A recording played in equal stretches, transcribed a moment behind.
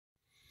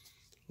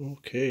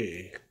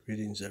Okay,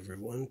 greetings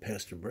everyone,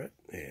 Pastor Brett,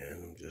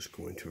 and I'm just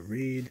going to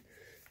read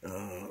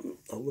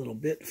a little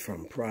bit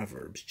from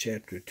Proverbs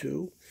chapter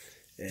 2,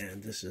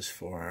 and this is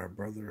for our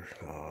brother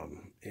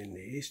in the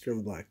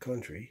Eastern Black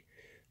Country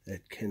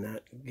that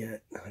cannot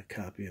get a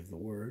copy of the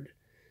Word,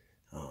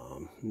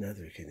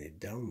 neither can he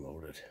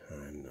download it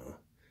on the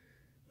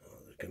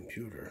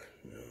computer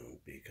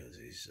because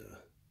he's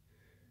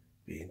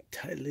being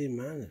tightly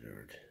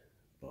monitored,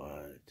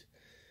 but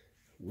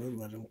we'll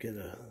let him get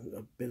a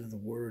bit of the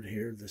Word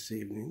here this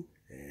evening,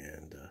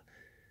 and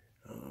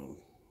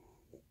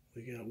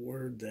we got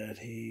word that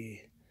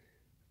he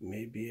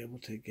may be able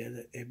to get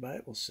a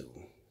Bible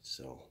soon.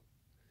 So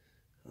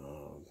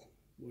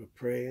we're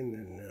praying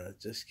and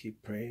just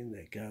keep praying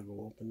that God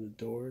will open the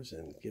doors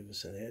and give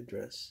us an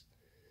address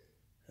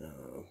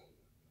to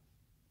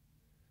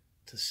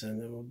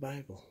send him a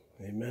Bible.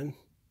 Amen.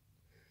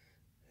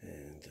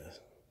 And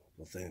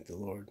we'll thank the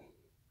Lord.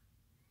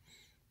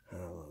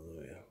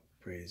 Hallelujah.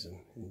 Praise him.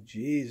 In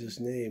Jesus'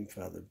 name,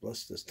 Father,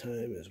 bless this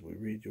time as we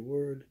read your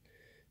word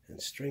and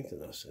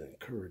strengthen us and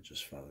encourage us,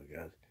 Father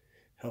God.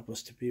 Help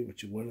us to be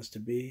what you want us to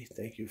be.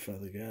 Thank you,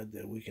 Father God,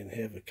 that we can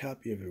have a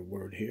copy of your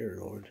word here,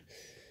 Lord.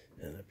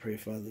 And I pray,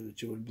 Father,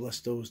 that you would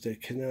bless those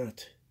that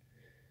cannot.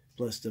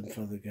 Bless them,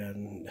 Father God,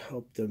 and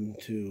help them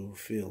to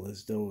feel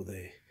as though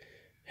they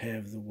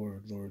have the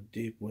word, Lord,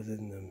 deep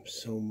within them,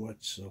 so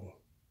much so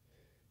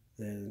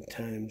that in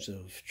times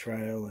of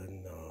trial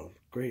and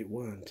great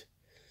want,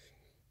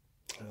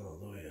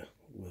 hallelujah,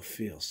 we'll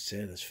feel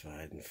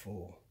satisfied and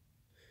full.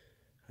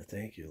 I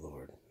thank you,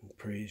 Lord, and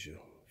praise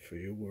you for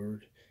your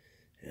word,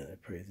 and I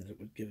pray that it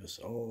would give us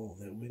all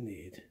that we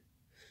need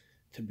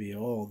to be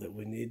all that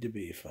we need to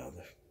be,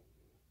 Father,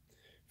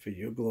 for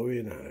your glory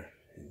and honor,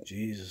 in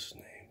Jesus'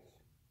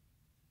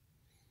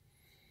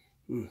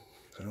 name.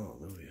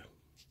 Hallelujah.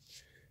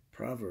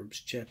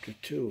 Proverbs chapter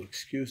 2,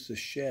 excuse the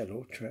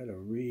shadow, try to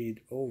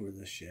read over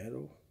the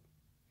shadow.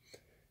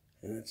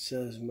 And it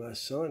says, my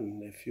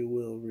son, if you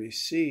will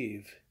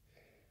receive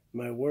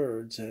my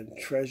words and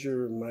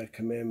treasure my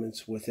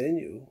commandments within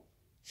you,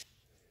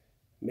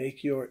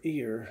 make your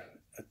ear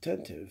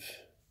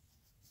attentive.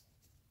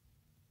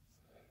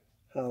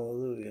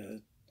 Hallelujah.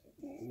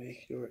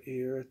 Make your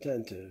ear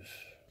attentive.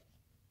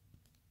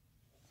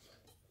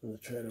 I'm going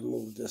to try to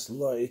move this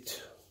light.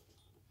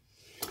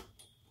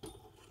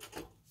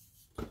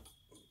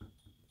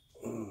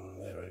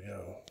 There we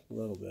go. A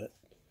little bit.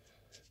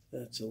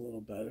 That's a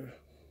little better.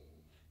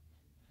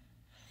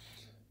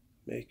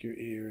 Make your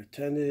ear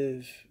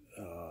attentive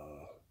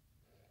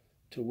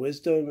to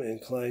wisdom,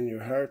 incline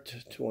your heart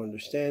to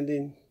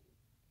understanding.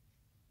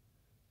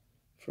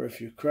 For if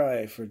you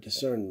cry for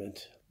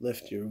discernment,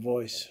 lift your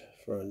voice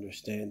for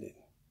understanding.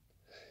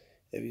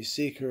 If you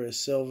seek her as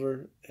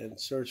silver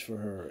and search for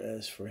her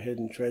as for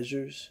hidden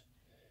treasures,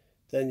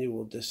 then you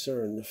will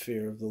discern the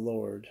fear of the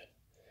Lord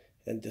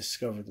and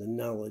discover the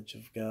knowledge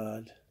of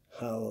God.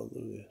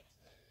 Hallelujah.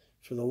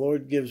 For the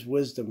Lord gives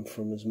wisdom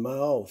from his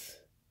mouth.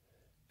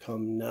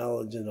 Come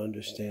knowledge and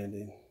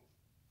understanding.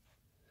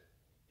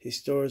 He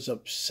stores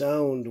up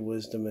sound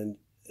wisdom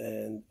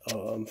and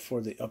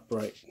for the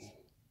upright.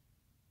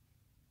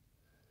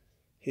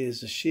 He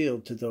is a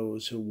shield to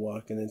those who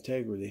walk in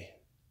integrity,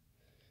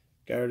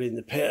 guarding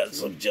the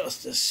paths of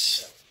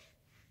justice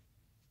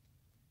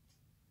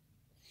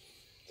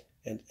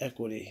and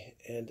equity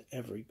and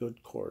every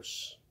good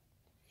course.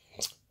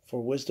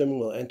 For wisdom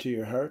will enter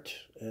your heart,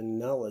 and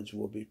knowledge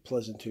will be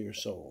pleasant to your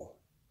soul.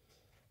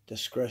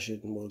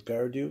 Discretion will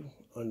guard you,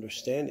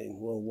 understanding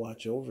will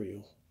watch over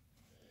you,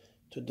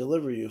 to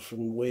deliver you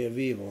from the way of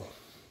evil,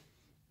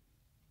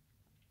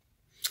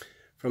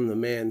 from the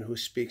man who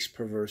speaks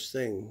perverse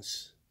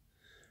things,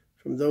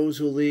 from those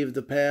who leave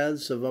the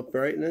paths of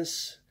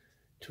uprightness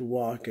to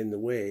walk in the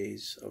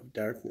ways of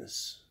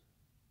darkness,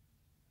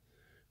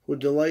 who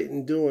delight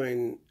in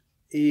doing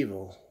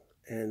evil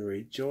and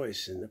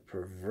rejoice in the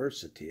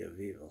perversity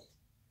of evil,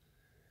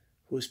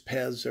 whose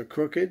paths are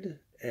crooked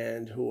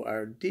and who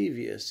are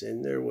devious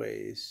in their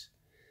ways,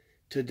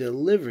 to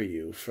deliver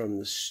you from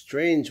the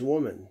strange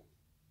woman,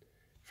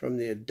 from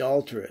the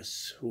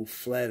adulteress who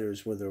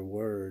flatters with her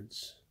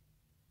words,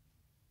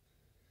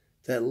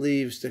 that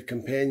leaves the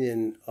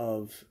companion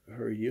of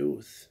her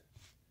youth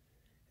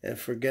and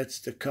forgets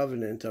the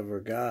covenant of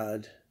her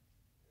God.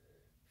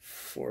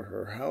 For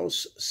her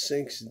house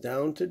sinks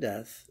down to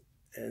death,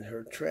 and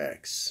her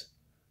tracks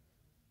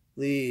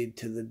lead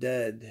to the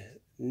dead.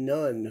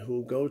 None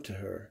who go to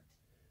her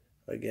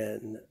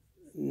again,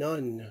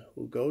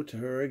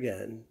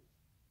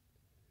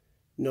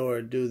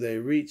 nor do they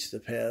reach the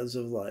paths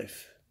of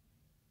life.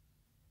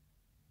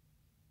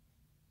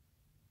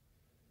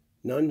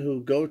 None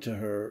who go to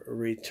her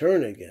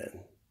return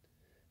again,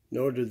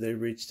 nor do they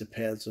reach the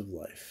paths of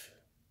life.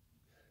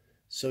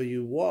 So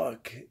you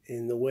walk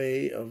in the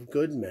way of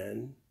good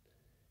men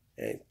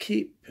and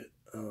keep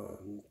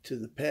to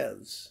the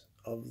paths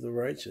of the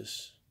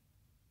righteous.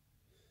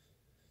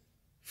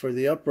 For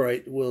the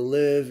upright will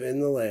live in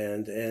the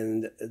land,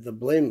 and the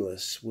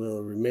blameless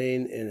will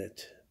remain in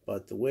it,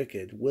 but the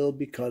wicked will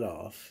be cut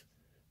off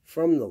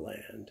from the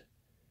land,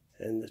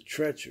 and the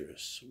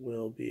treacherous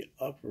will be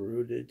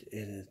uprooted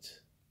in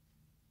it.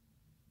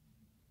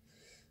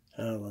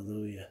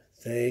 Hallelujah.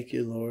 Thank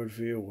you, Lord,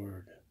 for your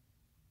word.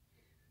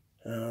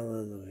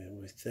 Hallelujah.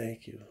 We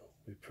thank you.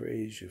 We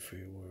praise you for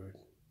your word.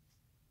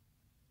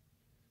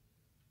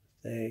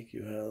 Thank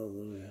you.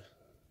 Hallelujah.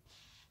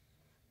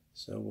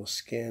 So we'll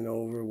scan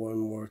over one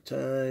more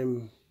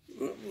time.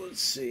 Let's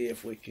see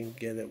if we can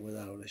get it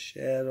without a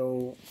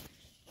shadow.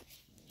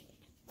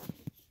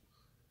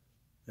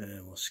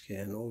 And we'll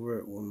scan over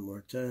it one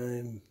more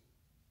time.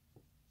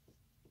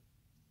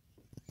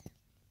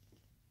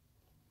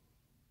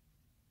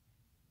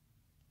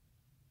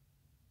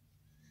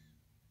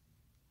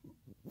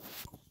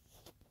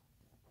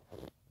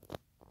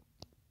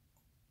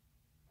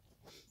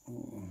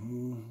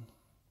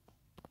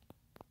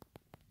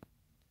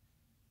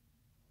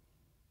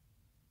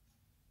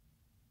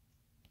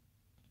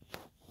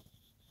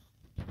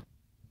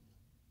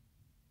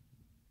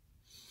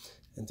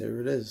 And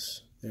there it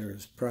is. There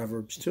is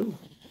Proverbs 2.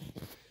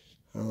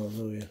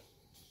 Hallelujah.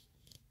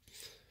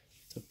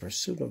 The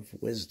pursuit of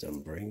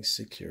wisdom brings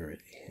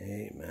security.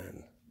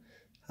 Amen.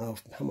 How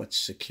much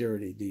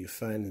security do you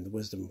find in the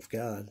wisdom of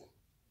God?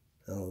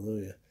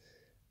 Hallelujah.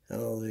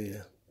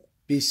 Hallelujah.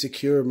 Be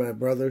secure, my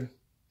brother.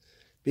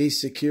 Be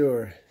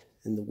secure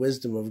in the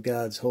wisdom of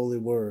God's holy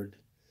word.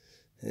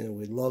 And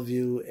we love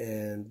you,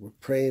 and we're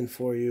praying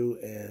for you.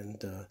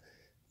 And,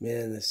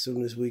 man, as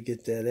soon as we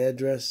get that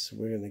address,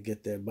 we're going to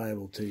get that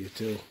Bible to you,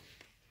 too.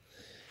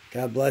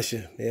 God bless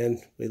you,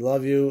 man. We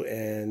love you,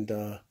 and,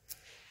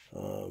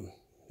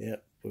 yeah,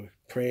 we're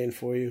praying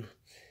for you.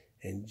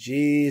 In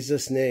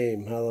Jesus'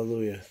 name,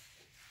 hallelujah.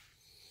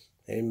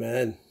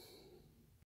 Amen.